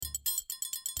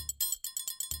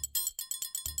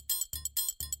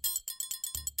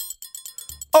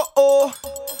oh,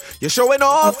 you're showing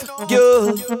off,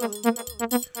 girl.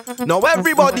 Now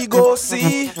everybody go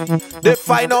see, they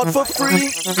find out for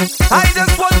free. I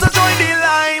just want to join the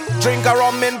line, drink a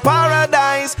rum in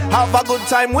paradise, have a good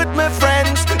time with my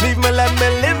friends, leave me, let me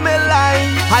live my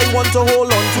life. I want to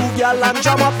hold on to girl and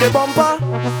jam up the bumper.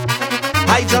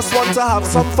 I just want to have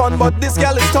some fun, but this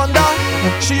girl is thunder.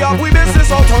 She have we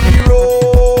business out on the road,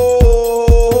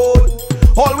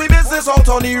 all we business out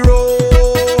on the road.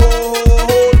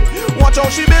 Watch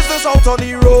out, she business out on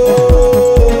the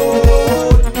road,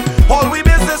 all we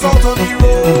business out on the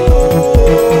road.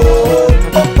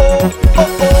 Oh oh, oh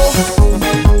oh.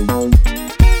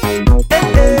 Eh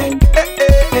eh, eh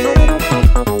eh, eh.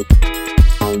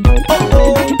 Oh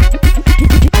oh.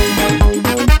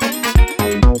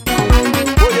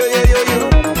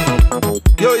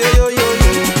 Yo, yo, yo, yo, yo.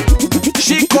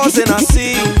 She causing a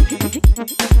scene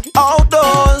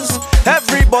outdoors,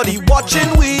 everybody watching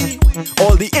we,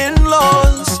 all the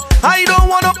in-laws. I don't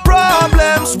want no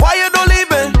problems, why you don't leave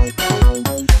me?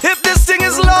 If this thing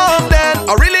is love, then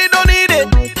I really don't need it.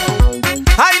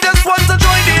 I just want to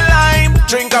join the line,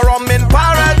 drink a rum in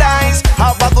paradise,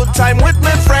 have a good time with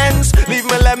my friends, leave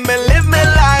me, let me live my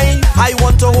life. I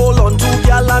want to hold on to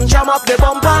y'all and jam up the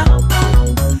bumper.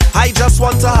 I just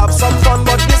want to have some fun,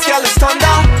 but this girl is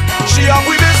thunder. She have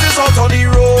we business out on the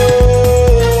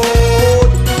road,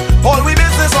 all we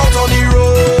business out on the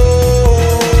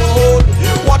road.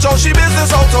 Watch out, she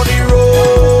business out on the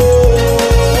road,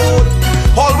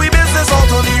 all we business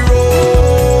out on the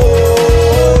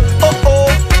road. Oh oh,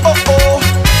 oh oh.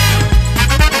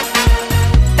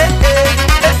 Eh eh,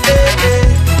 eh eh, eh.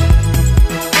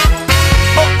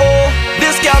 Oh oh,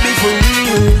 this girl be for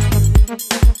real.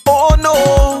 Oh no,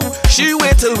 she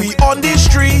wait till we on the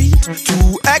street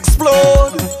to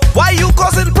explode. Why you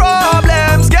causing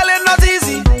problems? Girl, it's not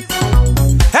easy.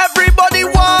 Everybody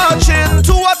watching,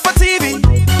 too hot for TV.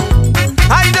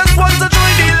 I just want to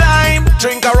join the line,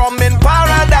 drink a rum in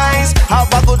paradise,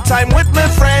 have a good time with my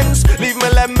friends, leave me,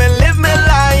 let me live my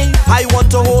life. I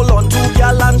want to hold on to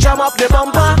girl and jam up the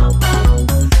bumper.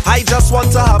 I just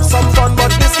want to have some fun,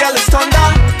 but this girl is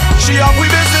thunder. She have we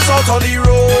business out on the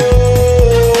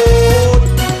road,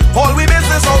 all we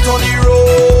business out on the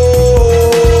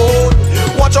road.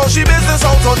 Watch out, she business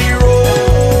out on the road.